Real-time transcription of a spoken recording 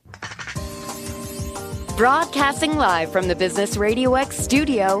Broadcasting live from the Business RadioX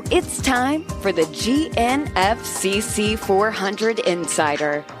studio, it's time for the GNFCC 400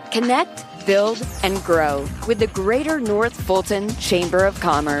 Insider. Connect, build, and grow with the Greater North Fulton Chamber of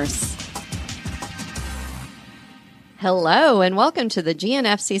Commerce. Hello, and welcome to the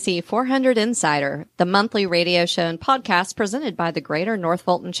GNFCC 400 Insider, the monthly radio show and podcast presented by the Greater North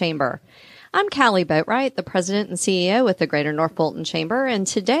Fulton Chamber. I'm Kali Boatright, the President and CEO with the Greater North Fulton Chamber, and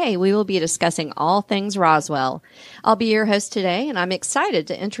today we will be discussing all things Roswell. I'll be your host today, and I'm excited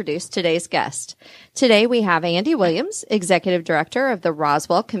to introduce today's guest. Today we have Andy Williams, Executive Director of the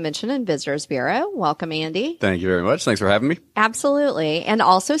Roswell Convention and Visitors Bureau. Welcome, Andy. Thank you very much. Thanks for having me. Absolutely. And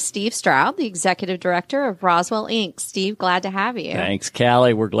also Steve Stroud, the Executive Director of Roswell Inc. Steve, glad to have you. Thanks,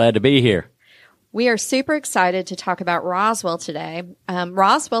 Kali. We're glad to be here. We are super excited to talk about Roswell today.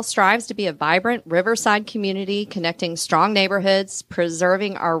 Roswell strives to be a vibrant riverside community, connecting strong neighborhoods,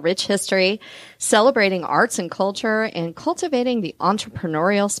 preserving our rich history, celebrating arts and culture, and cultivating the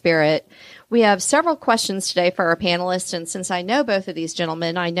entrepreneurial spirit. We have several questions today for our panelists, and since I know both of these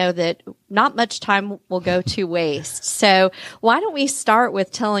gentlemen, I know that not much time will go to waste. So why don't we start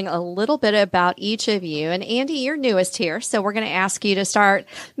with telling a little bit about each of you? And Andy, you're newest here, so we're going to ask you to start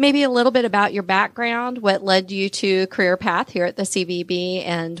maybe a little bit about your background, what led you to career path here at the CVB,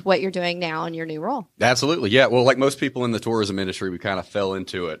 and what you're doing now in your new role. Absolutely. Yeah. Well, like most people in the tourism industry, we kind of fell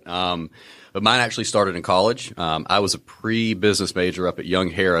into it. But mine actually started in college. I was a pre-business major up at Young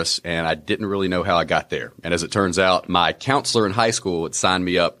Harris, and I didn't really know how I got there. And as it turns out, my counselor in high school had signed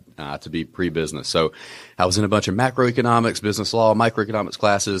me up to be pre-business. So I was in a bunch of macroeconomics, business law, microeconomics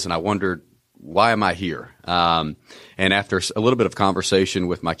classes, and I wondered, why am I here? And after a little bit of conversation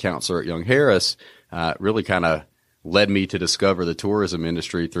with my counselor at Young Harris, really kind of led me to discover the tourism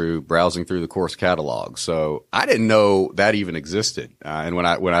industry through browsing through the course catalog. So I didn't know that even existed. And when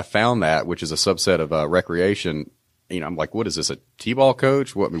I found that, which is a subset of recreation, I'm like, what is this, a T-ball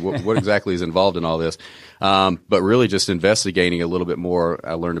coach? What exactly is involved in all this? But really just investigating a little bit more,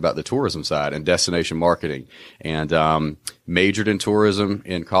 I learned about the tourism side and destination marketing, and majored in tourism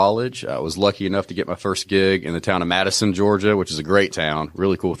in college. I was lucky enough to get my first gig in the town of Madison, Georgia, which is a great town.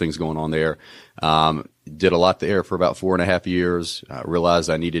 Really cool things going on there. Did a lot there for about 4.5 years. Realized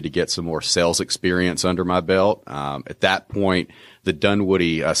I needed to get some more sales experience under my belt. At that point, the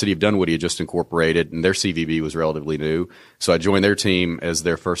City of Dunwoody had just incorporated, and their CVB was relatively new. So I joined their team as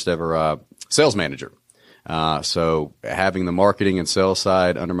their first ever sales manager. So having the marketing and sales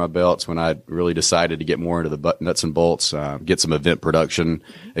side under my belts when I really decided to get more into the nuts and bolts, get some event production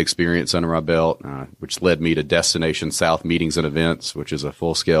experience under my belt, which led me to Destination South Meetings and Events, which is a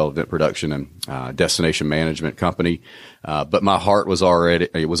full-scale event production and destination management company. But my heart was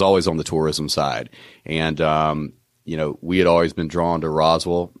always on the tourism side. And we had always been drawn to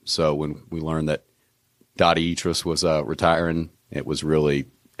Roswell. So when we learned that Dottie Etris was retiring, it was really,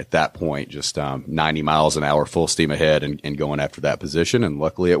 at that point, just 90 miles an hour, full steam ahead and going after that position. And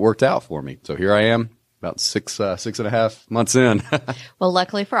luckily it worked out for me. So here I am, about 6.5 months in. Well,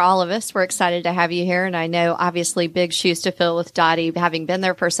 luckily for all of us, we're excited to have you here. And I know obviously big shoes to fill with Dottie, having been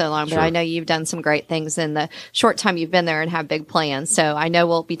there for so long, but I know you've done some great things in the short time you've been there and have big plans. So I know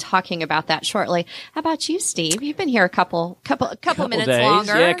we'll be talking about that shortly. How about you, Steve? You've been here a couple minutes days.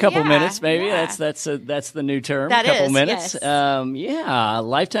 Longer. Yeah, a couple minutes maybe. Yeah. That's the new term. That couple is, minutes. Yes.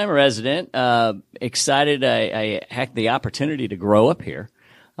 Lifetime resident. Excited I had the opportunity to grow up here.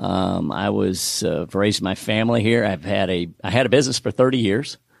 I was raised my family here. I had a business for 30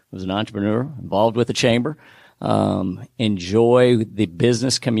 years. I was an entrepreneur involved with the chamber. Enjoy the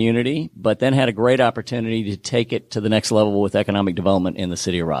business community, but then had a great opportunity to take it to the next level with economic development in the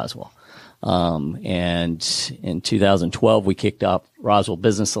city of Roswell. And in 2012, we kicked off Roswell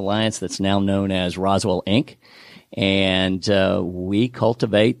Business Alliance, that's now known as Roswell Inc. And we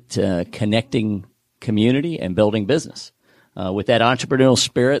cultivate connecting community and building business. With that entrepreneurial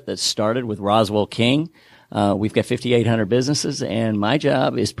spirit that started with Roswell King, we've got 5,800 businesses, and my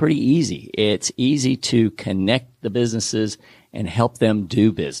job is pretty easy. It's easy to connect the businesses and help them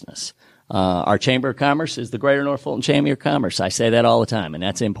do business. Our Chamber of Commerce is the Greater North Fulton Chamber of Commerce. I say that all the time, and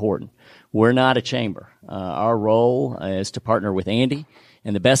that's important. We're not a chamber. Our role is to partner with Andy,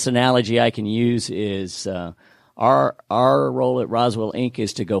 and the best analogy I can use is our role at Roswell Inc.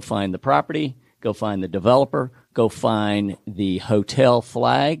 is to go find the property, go find the developer, go find the hotel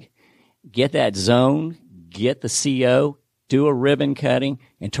flag, get that zone, get the CO, do a ribbon cutting,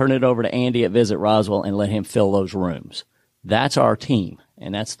 and turn it over to Andy at Visit Roswell and let him fill those rooms. That's our team,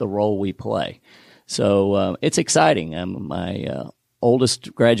 and that's the role we play. So it's exciting. My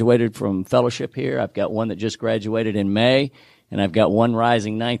oldest graduated from fellowship here. I've got one that just graduated in May, and I've got one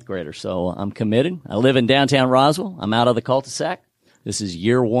rising ninth grader. So I'm committed. I live in downtown Roswell. I'm out of the cul-de-sac. This is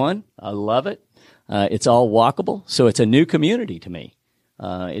year one. I love it. It's all walkable, so it's a new community to me.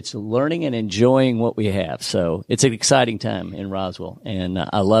 It's learning and enjoying what we have. So it's an exciting time in Roswell, and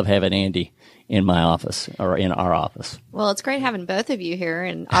I love having Andy in my office or in our office. Well, it's great having both of you here,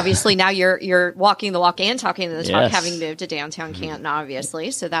 and obviously now you're walking the walk and talking the talk, Yes. having moved to downtown Canton,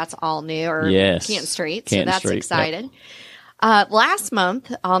 obviously. So that's all new, or Yes. Canton Street. Canton so that's Street, excited. Yep. Last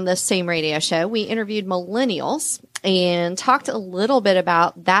month on this same radio show, we interviewed millennials and talked a little bit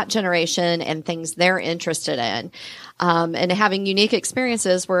about that generation and things they're interested in. And having unique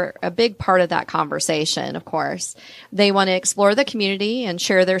experiences were a big part of that conversation, of course. They want to explore the community and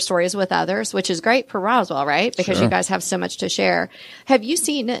share their stories with others, which is great for Roswell, right? Because Sure. you guys have so much to share. Have you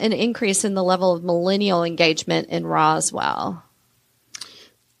seen an increase in the level of millennial engagement in Roswell?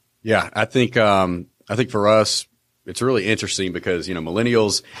 Yeah, I think for us, it's really interesting because,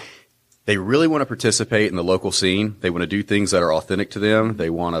 millennials, they really want to participate in the local scene. They want to do things that are authentic to them. They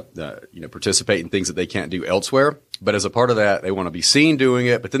want to, participate in things that they can't do elsewhere. But as a part of that, they want to be seen doing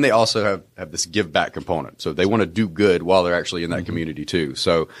it. But then they also have this give back component. So they want to do good while they're actually in that community too.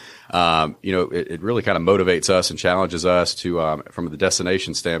 So, it really kind of motivates us and challenges us to, from the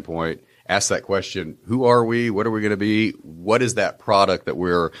destination standpoint, ask that question: who are we? What are we going to be? What is that product that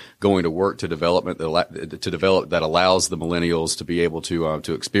we're going to work to develop that allows the millennials to be able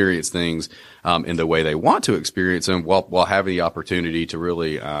to experience things in the way they want to experience them, while having the opportunity to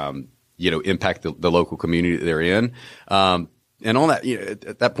really impact the local community that they're in. And on that,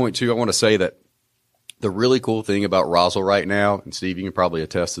 at that point too, I want to say that the really cool thing about Roswell right now, and Steve, you can probably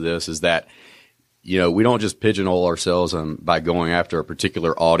attest to this, is that we don't just pigeonhole ourselves by going after a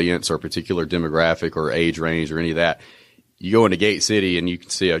particular audience or a particular demographic or age range or any of that. You go into Gate City and you can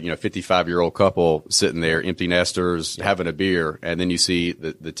see a 55-year-old couple sitting there, empty nesters, having a beer, and then you see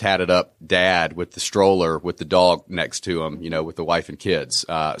the tatted up dad with the stroller with the dog next to him, with the wife and kids.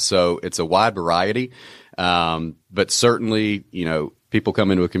 So it's a wide variety, but certainly people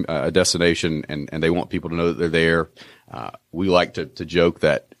come into a destination and they want people to know that they're there. We like to joke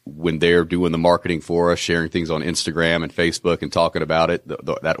that when they're doing the marketing for us, sharing things on Instagram and Facebook and talking about it,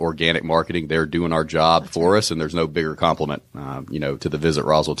 that organic marketing, they're doing our job for us, and there's no bigger compliment, to the Visit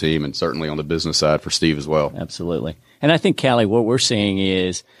Roswell team, and certainly on the business side for Steve as well. Absolutely. And I think, Kali, what we're seeing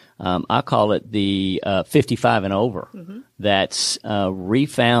is, I call it the 55 and over that's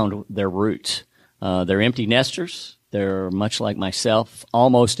refound their roots. They're empty nesters. They're much like myself,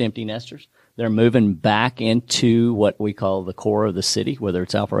 almost empty nesters. They're moving back into what we call the core of the city, whether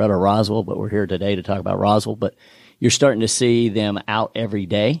it's Alpharetta or Roswell, but we're here today to talk about Roswell. But you're starting to see them out every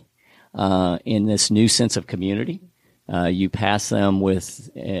day in this new sense of community. You pass them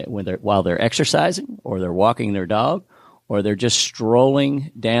while they're exercising, or they're walking their dog, or they're just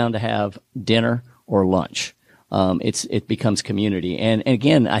strolling down to have dinner or lunch. It becomes community. And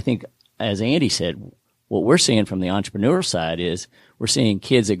again, I think, as Andy said, what we're seeing from the entrepreneur side is we're seeing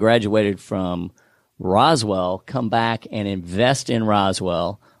kids that graduated from Roswell come back and invest in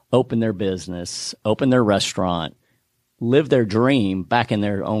Roswell, open their business, open their restaurant, live their dream back in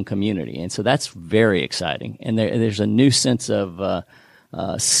their own community. And so that's very exciting. And there's a new sense of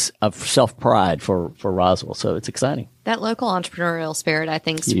self-pride for Roswell. So it's exciting. That local entrepreneurial spirit, I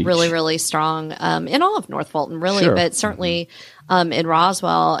think, is Huge. really, really strong in all of North Fulton, really, Sure. but certainly in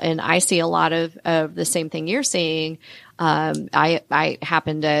Roswell. And I see a lot of the same thing you're seeing. I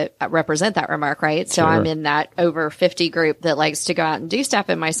happen to represent that remark, right? So Sure. I'm in that over 50 group that likes to go out and do stuff.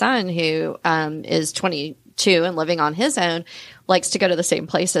 And my son, who is 22 and living on his own, likes to go to the same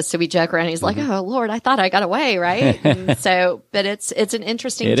places. So we joke around. He's like, "Oh Lord, I thought I got away." Right. And so, but it's an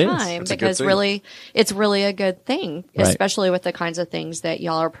interesting It is. time It's a good because thing. really, it's really a good thing, Right. especially with the kinds of things that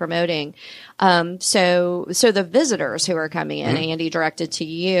y'all are promoting. So the visitors who are coming in, Andy, directed to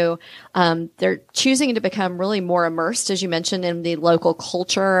you, they're choosing to become really more immersed, as you mentioned, in the local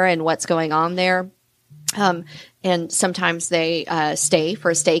culture and what's going on there. And sometimes they stay for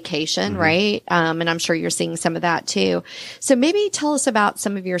a staycation, right? And I'm sure you're seeing some of that too. So maybe tell us about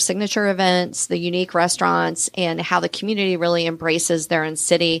some of your signature events, the unique restaurants, and how the community really embraces their own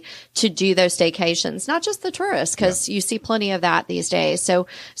city to do those staycations, not just the tourists, because you see plenty of that these days. So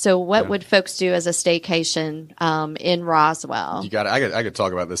what would folks do as a staycation in Roswell? I could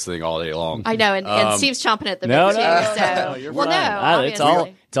talk about this thing all day long. I know, and Steve's chomping at the bit No, too. no, So, you're well, fine. no, It's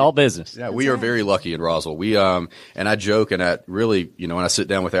obviously. all business. Yeah, we are very lucky in Roswell. We and I joke, and I really, when I sit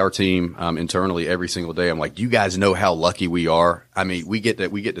down with our team internally every single day, I'm like, you guys know how lucky we are. I mean, we get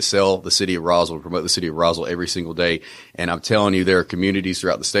to sell the city of Roswell, promote the city of Roswell every single day. And I'm telling you, there are communities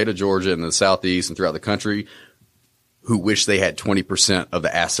throughout the state of Georgia and the Southeast and throughout the country who wish they had 20% of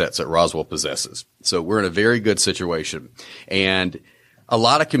the assets that Roswell possesses. So we're in a very good situation. And a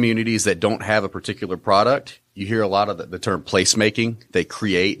lot of communities that don't have a particular product, you hear a lot of the term placemaking. They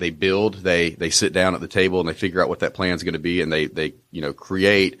create, they build, they sit down at the table and they figure out what that plan is going to be, and they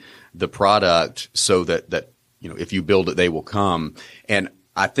create the product so that if you build it, they will come. And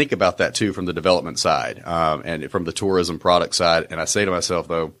I think about that too from the development side, and from the tourism product side. And I say to myself,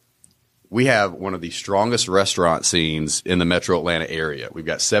 though, we have one of the strongest restaurant scenes in the metro Atlanta area. We've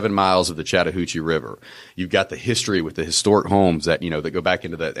got 7 miles of the Chattahoochee River. You've got the history with the historic homes that go back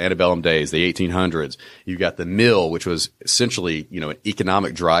into the antebellum days, the 1800s. You've got the mill, which was essentially, an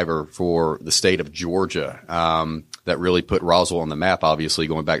economic driver for the state of Georgia, that really put Roswell on the map, obviously,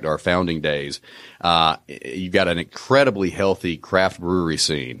 going back to our founding days. You've got an incredibly healthy craft brewery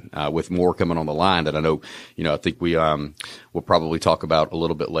scene, with more coming on the line that I know, I think we'll probably talk about a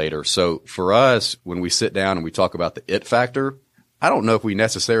little bit later. So for us, when we sit down and we talk about the it factor, I don't know if we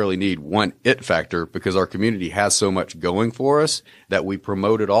necessarily need one it factor, because our community has so much going for us that we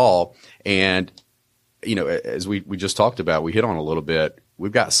promote it all. And, as we just talked about, we hit on a little bit,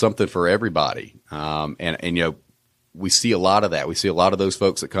 we've got something for everybody. And we see a lot of that. We see a lot of those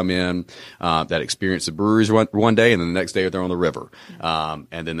folks that come in, that experience the breweries one day, and then the next day they're on the river. And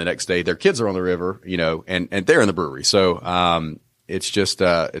then the next day their kids are on the river, and they're in the brewery. So, it's just,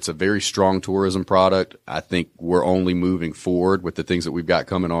 it's a very strong tourism product. I think we're only moving forward with the things that we've got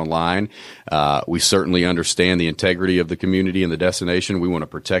coming online. We certainly understand the integrity of the community and the destination. We want to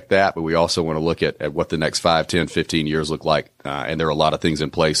protect that, but we also want to look at what the next 5, 10, 15 years look like. And there are a lot of things in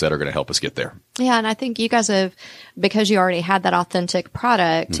place that are going to help us get there. Yeah, and I think you guys have, because you already had that authentic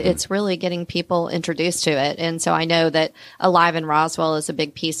product, it's really getting people introduced to it. And so I know that Alive in Roswell is a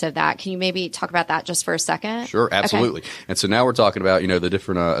big piece of that. Can you maybe talk about that just for a second? Sure, absolutely. Okay. And so now we're talking about, the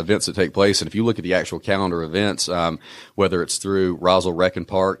different events that take place. And if you look at the actual calendar events, whether it's through Roswell Rec and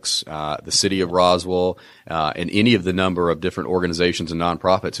Parks, the City of Roswell, and any of the number of different organizations and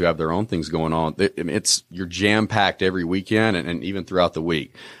nonprofits who have their own things going on, you're jam-packed every weekend and even throughout the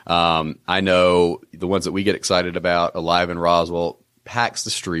week. I know the ones that we get excited about, Alive in Roswell, packs the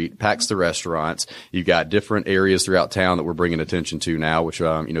street, packs the restaurants. You've got different areas throughout town that we're bringing attention to now, which,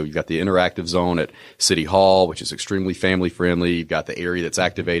 you've got the interactive zone at City Hall, which is extremely family friendly. You've got the area that's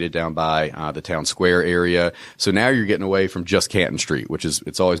activated down by, the town square area. So now you're getting away from just Canton Street,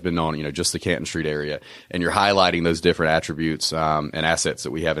 it's always been known, just the Canton Street area. And you're highlighting those different attributes, and assets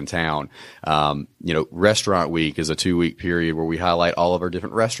that we have in town. Restaurant week is a 2-week period where we highlight all of our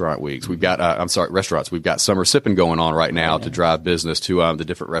different restaurant weeks. We've got, restaurants. We've got summer sipping going on right now to drive business to the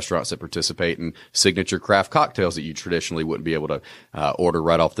different restaurants that participate in signature craft cocktails that you traditionally wouldn't be able to order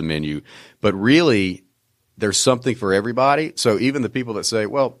right off the menu. But really, there's something for everybody. So even the people that say,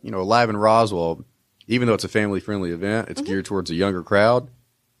 well, Alive in Roswell, even though it's a family-friendly event, it's geared towards a younger crowd.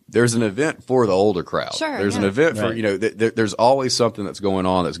 There's an event for the older crowd. Sure, there's an event for, there's always something that's going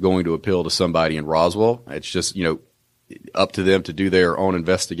on that's going to appeal to somebody in Roswell. It's just, up to them to do their own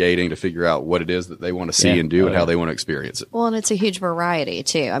investigating to figure out what it is that they want to see and do and how they want to experience it. Well, and it's a huge variety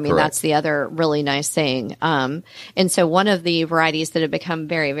too. I mean, Correct. That's the other really nice thing. And so one of the varieties that have become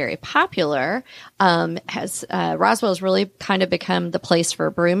very, very popular, has, Roswell's really kind of become the place for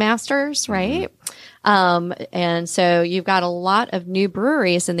brewmasters, right? And so you've got a lot of new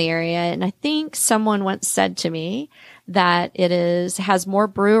breweries in the area. And I think someone once said to me that has more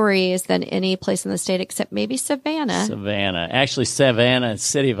breweries than any place in the state except maybe Savannah. Actually, Savannah,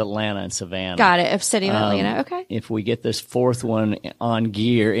 City of Atlanta and Savannah. Got it. Of City of Atlanta. Okay. If we get this fourth one on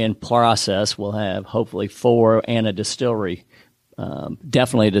gear in process, we'll have hopefully 4 and a distillery.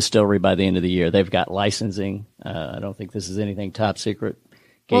 Definitely a distillery by the end of the year. They've got licensing. I don't think this is anything top secret.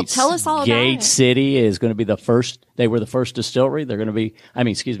 Well, tell us all about it. Gate City is going to be the first. They were the first distillery. They're going to be,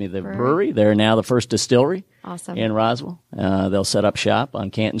 the brewery. They're now the first distillery. Awesome. In Roswell. They'll set up shop on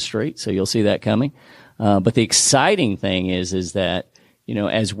Canton Street, so you'll see that coming. But the exciting thing is that,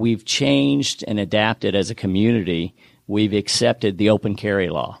 as we've changed and adapted as a community, we've accepted the open carry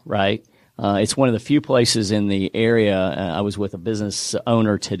law, right? It's one of the few places in the area. I was with a business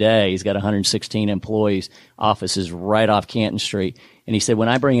owner today. He's got 116 employees. Office is right off Canton Street. And he said, when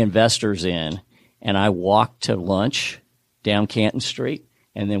I bring investors in and I walk to lunch down Canton Street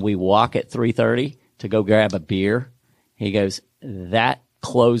and then we walk at 3:30 to go grab a beer, he goes, that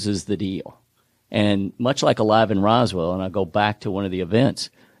closes the deal. And much like Alive in Roswell, and I'll go back to one of the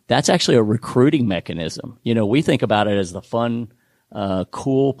events, that's actually a recruiting mechanism. We think about it as the fun,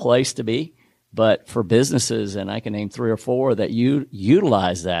 cool place to be. But for businesses, and I can name 3 or 4 that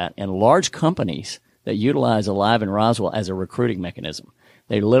utilize that, and large companies that utilize Alive in Roswell as a recruiting mechanism.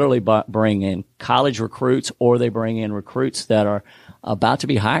 They literally bring in college recruits, or they bring in recruits that are about to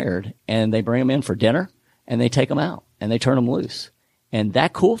be hired, and they bring them in for dinner, and they take them out, and they turn them loose. And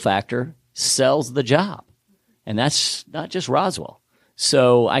that cool factor sells the job. And that's not just Roswell.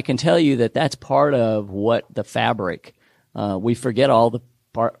 So I can tell you that that's part of what the fabric, we forget all the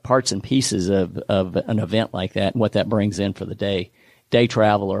parts and pieces of an event like that and what that brings in for the day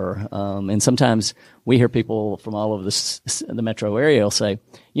traveler. And sometimes we hear people from all over the metro area will say,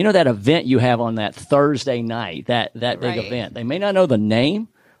 you know, that event you have on that Thursday night, that big event. They may not know the name,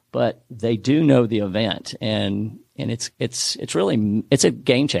 but they do know the event. And it's really a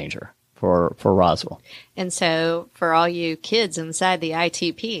game changer for Roswell. And so for all you kids inside the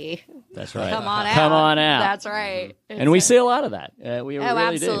ITP, that's right. Come on out. Come on out. That's right. And we see a lot of that. We really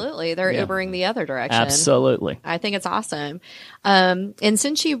absolutely. do. They're Ubering the other direction. Absolutely. I think it's awesome. And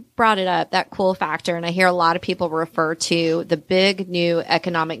since you brought it up, that cool factor, and I hear a lot of people refer to the big new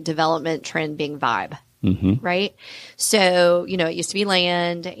economic development trend being vibe. Mm-hmm. Right. So, you know, it used to be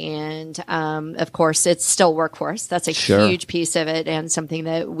land and, of course it's still workforce. That's a huge piece of it and something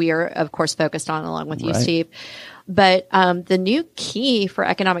that we are, of course, focused on along with you, Steve. But, the new key for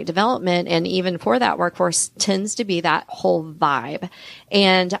economic development and even for that workforce tends to be that whole vibe.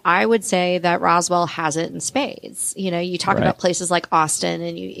 And I would say that Roswell has it in spades. You know, you talk about places like Austin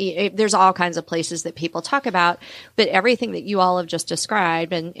and there's all kinds of places that people talk about, but everything that you all have just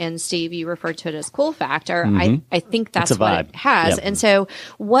described and Steve, you referred to it as cool factor. I think that's what it has. Yep. And so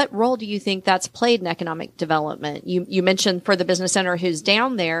what role do you think that's played in economic development? You mentioned for the business owner who's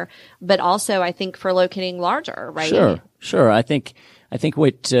down there, but also I think for locating larger, right? Sure. I think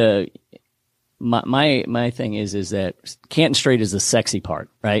what, my thing is that Canton Street is the sexy part,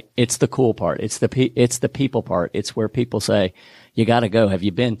 right? It's the cool part. It's the people part. It's where people say, you got to go. Have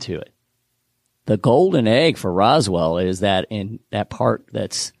you been to it? The golden egg for Roswell is that in that part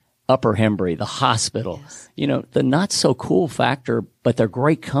that's Upper Hembry, the hospital, you know, the not so cool factor, but they're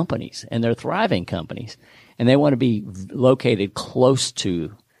great companies and they're thriving companies and they want to be located close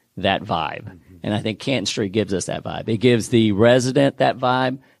to that vibe. And I think Canton Street gives us that vibe. It gives the resident that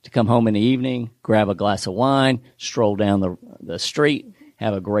vibe to come home in the evening, grab a glass of wine, stroll down the street,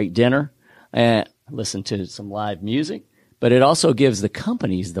 have a great dinner, and listen to some live music. But it also gives the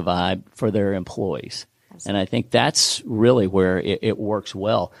companies the vibe for their employees. And I think that's really where it works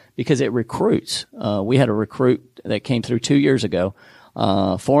well because it recruits. We had a recruit that came through 2 years ago,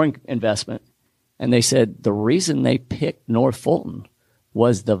 foreign investment, and they said the reason they picked North Fulton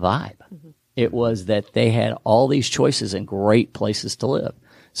was the vibe. Mm-hmm. It was that they had all these choices and great places to live.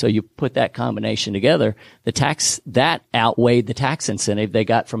 So you put that combination together, that outweighed the tax incentive they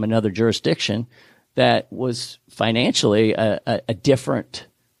got from another jurisdiction that was financially a different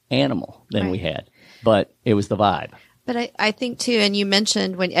animal than we had. But it was the vibe. But I think too, and you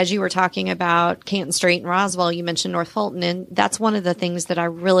mentioned as you were talking about Canton Street and Roswell, you mentioned North Fulton, and that's one of the things that I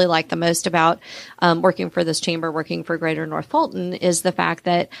really like the most about working for this chamber, working for Greater North Fulton, is the fact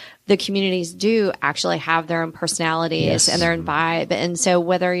that the communities do actually have their own personalities and their own vibe. And so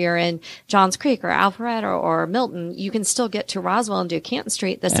whether you're in Johns Creek or Alpharetta or Milton, you can still get to Roswell and do Canton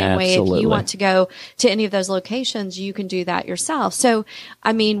Street the same way. If you want to go to any of those locations, you can do that yourself. So,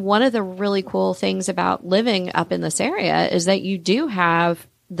 I mean, one of the really cool things about living up in this area is that you do have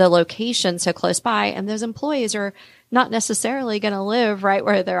the location so close by, and those employees are not necessarily going to live right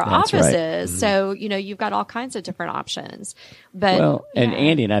where their office is. Mm-hmm. So, you know, you've got all kinds of different options. But and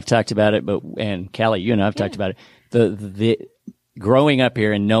Andy and I've talked about it, and Callie, you and I've talked about it. The growing up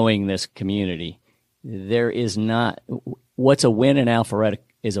here and knowing this community, there is not what's a win in Alpharetta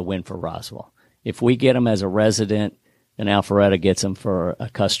is a win for Roswell. If we get them as a resident, then Alpharetta gets them for a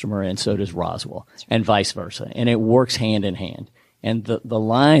customer, and so does Roswell, and vice versa. And it works hand in hand. And the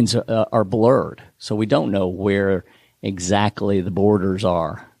lines are blurred, so we don't know where exactly the borders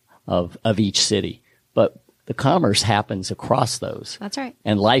are of each city. But the commerce happens across those. That's right.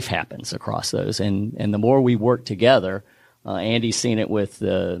 And life happens across those. And the more we work together, Andy's seen it with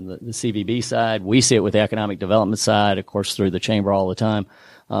the CVB side. We see it with the economic development side, of course, through the chamber all the time.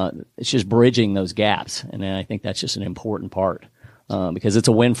 It's just bridging those gaps. And I think that's just an important part because it's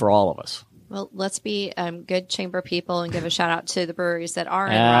a win for all of us. Well, let's be good chamber people and give a shout out to the breweries that are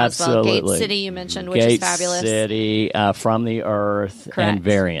in Roswell. Gate City, you mentioned, which is fabulous. Gate City, From the Earth, and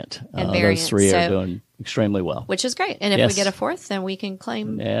Variant. Those three are doing extremely well. Which is great. And if we get a fourth, then we can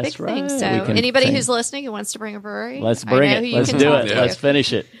claim big things. So anybody who's listening who wants to bring a brewery, let's bring it. Let's do it. Let's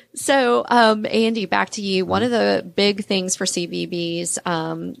finish it. So, Andy, back to you. One of the big things for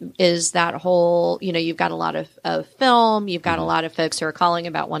CVBs is that whole, you've got a lot of film, you've got a lot of folks who are calling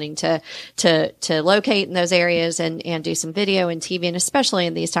about wanting to locate in those areas and do some video and TV, and especially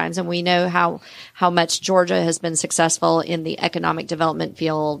in these times. And we know how much Georgia has been successful in the economic development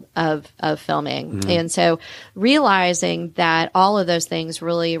field of filming. And so realizing that all of those things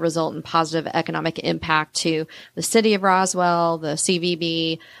really result in positive economic impact to the city of Roswell, the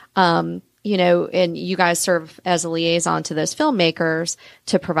CVB, and you guys serve as a liaison to those filmmakers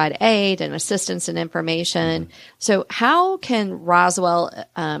to provide aid and assistance and information. So how can Roswell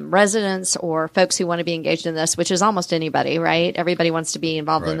residents or folks who want to be engaged in this, which is almost anybody, right? Everybody wants to be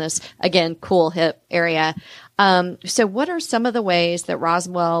involved in this, again, cool, hip area. So what are some of the ways that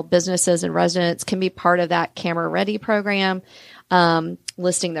Roswell businesses and residents can be part of that Camera Ready program?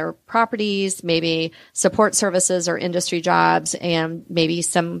 Listing their properties, maybe support services or industry jobs, and maybe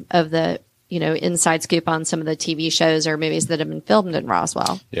some of the, inside scoop on some of the TV shows or movies that have been filmed in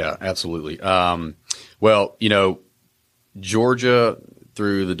Roswell. Yeah, absolutely. Well, Georgia,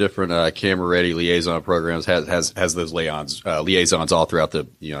 through the different Camera Ready liaison programs, has those liaisons all throughout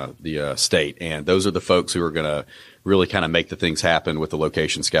the state, and those are the folks who are going to really kind of make the things happen with the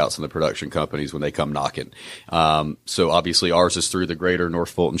location scouts and the production companies when they come knocking. So obviously ours is through the Greater North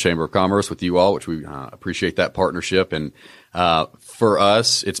Fulton Chamber of Commerce with you all, which we appreciate that partnership. And for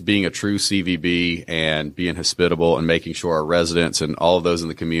us, it's being a true CVB and being hospitable and making sure our residents and all of those in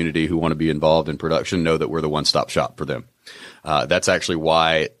the community who want to be involved in production know that we're the one-stop shop for them. That's actually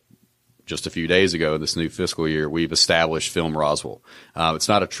why just a few days ago in this new fiscal year, we've established Film Roswell. It's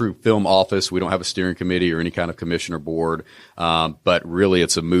not a true film office. We don't have a steering committee or any kind of commission or board. But really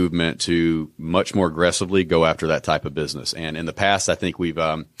it's a movement to much more aggressively go after that type of business. And in the past, I think we've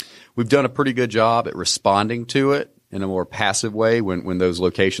done a pretty good job at responding to it in a more passive way. When those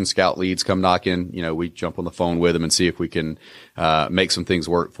location scout leads come knocking, we jump on the phone with them and see if we can, make some things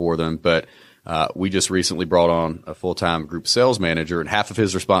work for them. But we just recently brought on a full-time group sales manager, and half of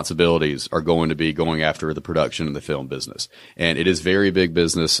his responsibilities are going to be going after the production and the film business. And it is very big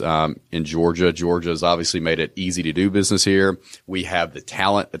business in Georgia. Georgia has obviously made it easy to do business here. We have the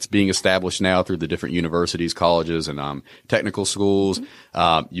talent that's being established now through the different universities, colleges, and technical schools.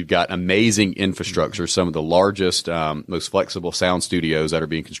 You've got amazing infrastructure, some of the largest, most flexible sound studios that are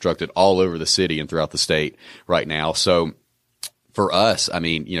being constructed all over the city and throughout the state right now. So for us, I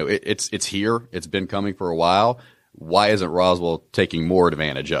mean, it's here. It's been coming for a while. Why isn't Roswell taking more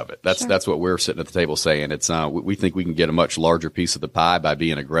advantage of it? That's what we're sitting at the table saying. It's, we think we can get a much larger piece of the pie by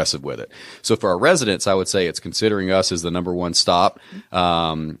being aggressive with it. So for our residents, I would say it's considering us as the number one stop,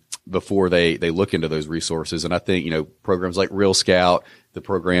 before they look into those resources. And I think, programs like Real Scout, the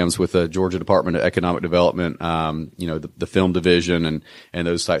programs with the Georgia Department of Economic Development, the film division and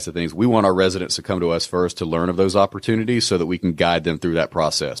those types of things. We want our residents to come to us first to learn of those opportunities so that we can guide them through that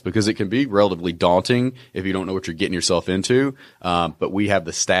process, because it can be relatively daunting if you don't know what you're getting yourself into. But we have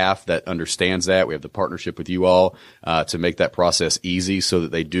the staff that understands that. We have the partnership with you all, to make that process easy so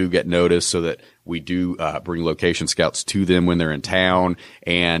that they do get noticed, so that we do bring location scouts to them when they're in town,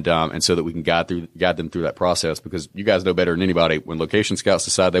 and so that we can guide them through that process, because you guys know better than anybody, when location scouts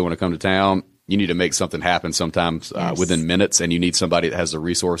decide they want to come to town, you need to make something happen sometimes within minutes, and you need somebody that has the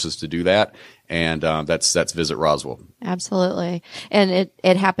resources to do that. And that's Visit Roswell. Absolutely. And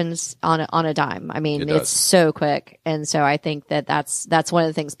it happens on a dime. I mean, it's so quick. And so I think that's one of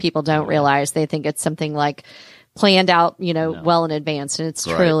the things people don't realize. They think it's something like planned out, well in advance, and it's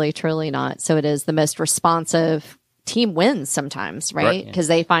truly not. So it is the most responsive. Team wins sometimes, right? Because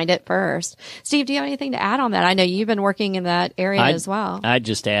they find it first. Steve, do you have anything to add on that? I know you've been working in that area as well. I'd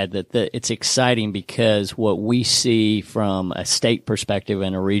just add that it's exciting, because what we see from a state perspective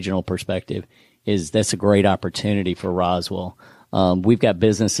and a regional perspective is that's a great opportunity for Roswell. We've got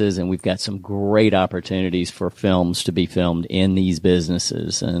businesses, and we've got some great opportunities for films to be filmed in these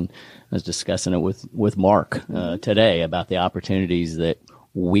businesses. And I was discussing it with Mark today about the opportunities that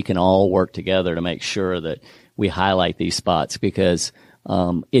we can all work together to make sure that we highlight these spots, because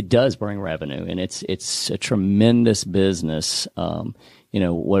it does bring revenue, and it's a tremendous business.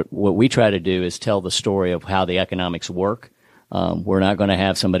 What we try to do is tell the story of how the economics work. We're not going to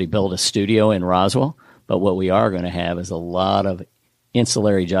have somebody build a studio in Roswell, but what we are going to have is a lot of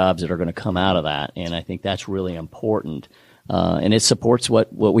ancillary jobs that are going to come out of that, and I think that's really important. And it supports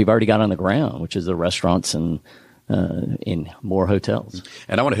what we've already got on the ground, which is the restaurants and in more hotels.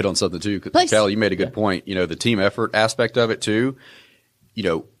 And I want to hit on something too, because Kali, you made a good point. The team effort aspect of it too.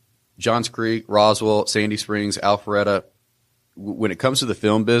 Johns Creek, Roswell, Sandy Springs, Alpharetta. When it comes to the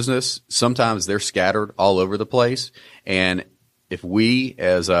film business, sometimes they're scattered all over the place, and if we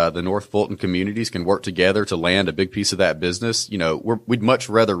as the North Fulton communities can work together to land a big piece of that business, we'd much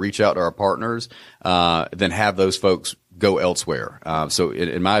rather reach out to our partners than have those folks go elsewhere. So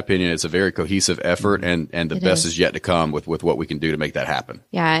in my opinion, it's a very cohesive effort, and the best is yet to come with what we can do to make that happen.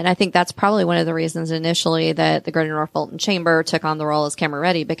 Yeah, and I think that's probably one of the reasons initially that the Greater North Fulton Chamber took on the role as Camera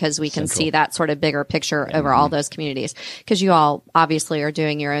Ready, because we can see that sort of bigger picture over all those communities. Because you all obviously are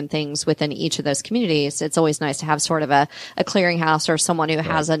doing your own things within each of those communities. It's always nice to have sort of a clearinghouse or someone who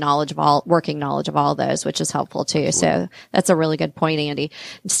has a working knowledge of all those, which is helpful too. Absolutely. So that's a really good point, Andy.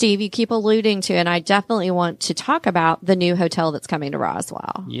 Steve, you keep alluding to, and I definitely want to talk about the new hotel that's coming to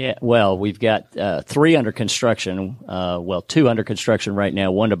Roswell. Yeah, well, we've got 3 under construction. 2 under construction right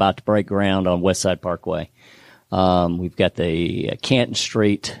now. 1 about to break ground on West Side Parkway. We've got the Canton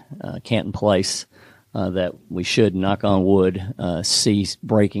Street, Canton Place, that we should, knock on wood, see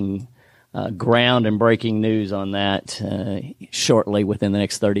breaking ground and breaking news on that shortly within the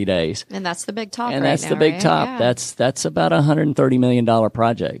next 30 days. And that's the big top. And that's the big top. Yeah. That's about $130 million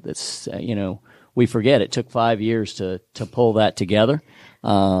project. That's we forget it took 5 years to pull that together.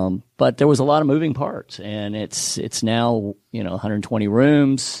 But there was a lot of moving parts, and it's now, 120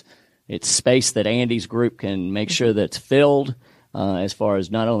 rooms. It's space that Andy's group can make sure that's filled, as far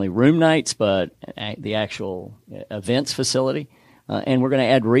as not only room nights, but the actual events facility. And we're going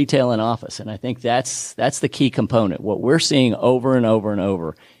to add retail and office. And I think that's the key component. What we're seeing over and over and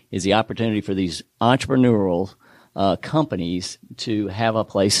over is the opportunity for these entrepreneurial companies to have a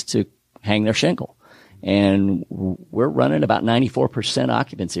place to hang their shingle. And we're running about 94%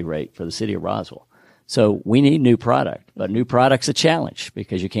 occupancy rate for the city of Roswell. So we need new product, but new product's a challenge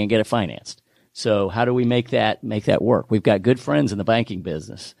because you can't get it financed. So how do we make that work? We've got good friends in the banking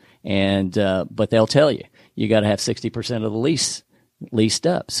business, and but they'll tell you got to have 60% of the lease leased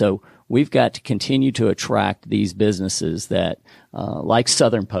up. So we've got to continue to attract these businesses that, like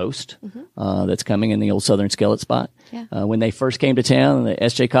Southern Post, that's coming in the old Southern Skillet spot. Yeah. When they first came to town,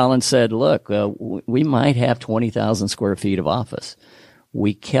 S.J. Collins said, look, we might have 20,000 square feet of office.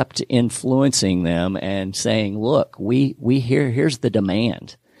 We kept influencing them and saying, look, here's the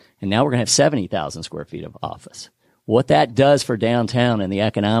demand. And now we're going to have 70,000 square feet of office. What that does for downtown and the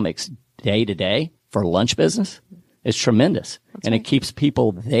economics day to day for lunch business is tremendous. That's and right. It keeps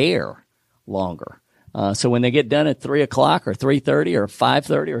people there longer. So when they get done at 3 o'clock or 3:30 or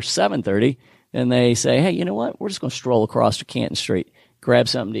 5:30 or 7:30, and they say, hey, you know what? We're just going to stroll across to Canton Street, grab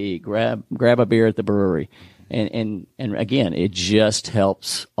something to eat, grab a beer at the brewery. And again, it just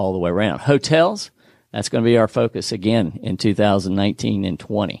helps all the way around. Hotels, that's going to be our focus again in 2019 and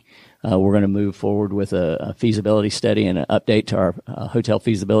 20. We're going to move forward with a feasibility study and an update to our hotel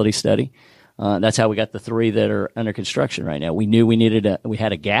feasibility study. That's how we got the 3 that are under construction right now. We knew we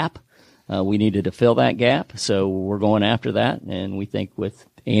had a gap. We needed to fill that gap, so we're going after that, and we think with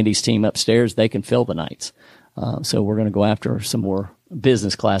Andy's team upstairs, they can fill the nights. So we're going to go after some more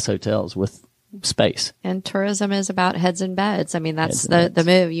business class hotels with space. And tourism is about heads and beds. I mean, that's the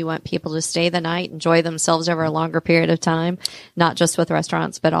move. You want people to stay the night, enjoy themselves over a longer period of time, not just with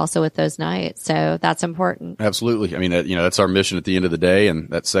restaurants, but also with those nights. So that's important. Absolutely. I mean, that's our mission at the end of the day. And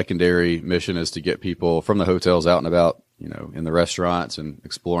that secondary mission is to get people from the hotels out and about, in the restaurants and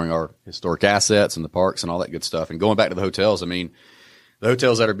exploring our historic assets and the parks and all that good stuff. And going back to the hotels, I mean, the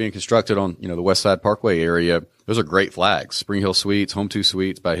hotels that are being constructed on, the West Side Parkway area, those are great flags. Spring Hill Suites, Home 2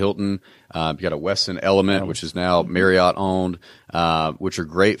 Suites by Hilton. You got a Westin Element, which is now Marriott owned, which are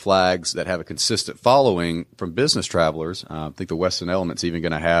great flags that have a consistent following from business travelers. I think the Westin Element's even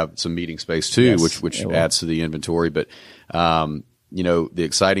going to have some meeting space too, yes, which adds to the inventory. But, the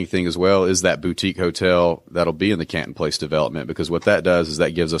exciting thing as well is that boutique hotel that'll be in the Canton Place development, because what that does is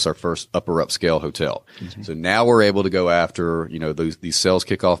that gives us our first upper upscale hotel. Mm-hmm. So now we're able to go after, these sales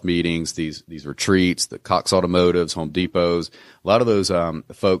kickoff meetings, these retreats, the Cox Automotives, Home Depots, a lot of those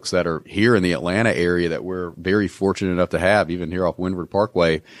folks that are here in the Atlanta area that we're very fortunate enough to have, even here off Windward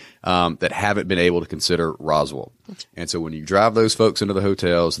Parkway, that haven't been able to consider Roswell. And so when you drive those folks into the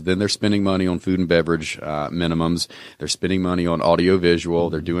hotels, then they're spending money on food and beverage minimums. They're spending money on audio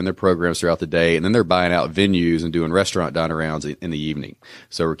visual. They're doing their programs throughout the day, and then they're buying out venues and doing restaurant dine-arounds in the evening.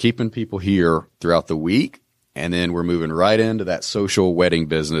 So we're keeping people here throughout the week, and then we're moving right into that social wedding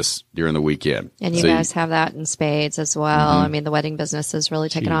business during the weekend. And you guys have that in spades as well. Mm-hmm. I mean, the wedding business is really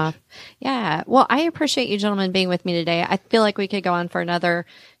taking off. Yeah. Well, I appreciate you gentlemen being with me today. I feel like we could go on for another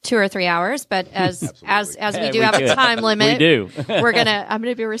 2 or 3 hours, but as we do have a time limit, I'm going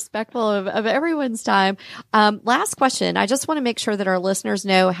to be respectful of everyone's time. Last question. I just want to make sure that our listeners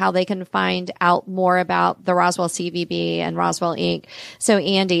know how they can find out more about the Roswell CVB and Roswell Inc. So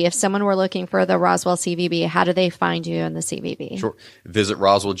Andy, if someone were looking for the Roswell CVB, how do they find you in the CVB? Sure. Visit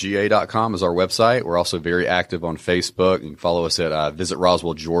RoswellGA.com is our website. We're also very active on Facebook. You can follow us at Visit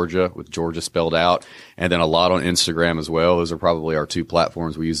Roswell Georgia, with Georgia spelled out, and then a lot on Instagram as well. Those are probably our 2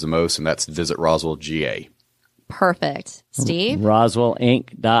 platforms we use the most, and that's Visit Roswell GA. Perfect. Steve?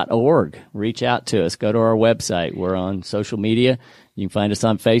 RoswellInc.org. Reach out to us. Go to our website. We're on social media. You can find us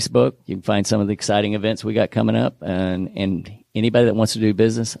on Facebook. You can find some of the exciting events we got coming up. And anybody that wants to do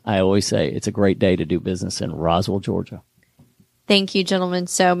business, I always say it's a great day to do business in Roswell, Georgia. Thank you, gentlemen,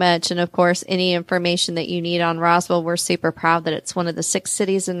 so much. And of course, any information that you need on Roswell, we're super proud that it's one of the 6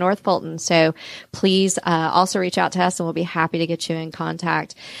 cities in North Fulton. So please also reach out to us and we'll be happy to get you in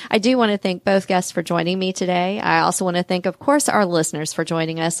contact. I do want to thank both guests for joining me today. I also want to thank, of course, our listeners for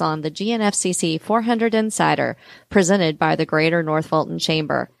joining us on the GNFCC 400 Insider presented by the Greater North Fulton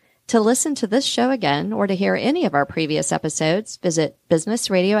Chamber. To listen to this show again or to hear any of our previous episodes, visit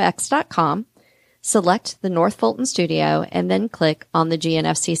businessradiox.com. Select the North Fulton studio and then click on the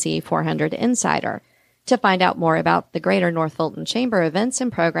GNFCC 400 Insider. To find out more about the Greater North Fulton Chamber events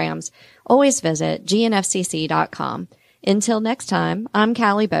and programs, always visit GNFCC.com. Until next time, I'm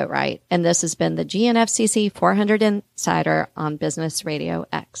Kali Boatright, and this has been the GNFCC 400 Insider on Business Radio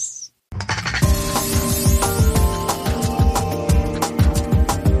X.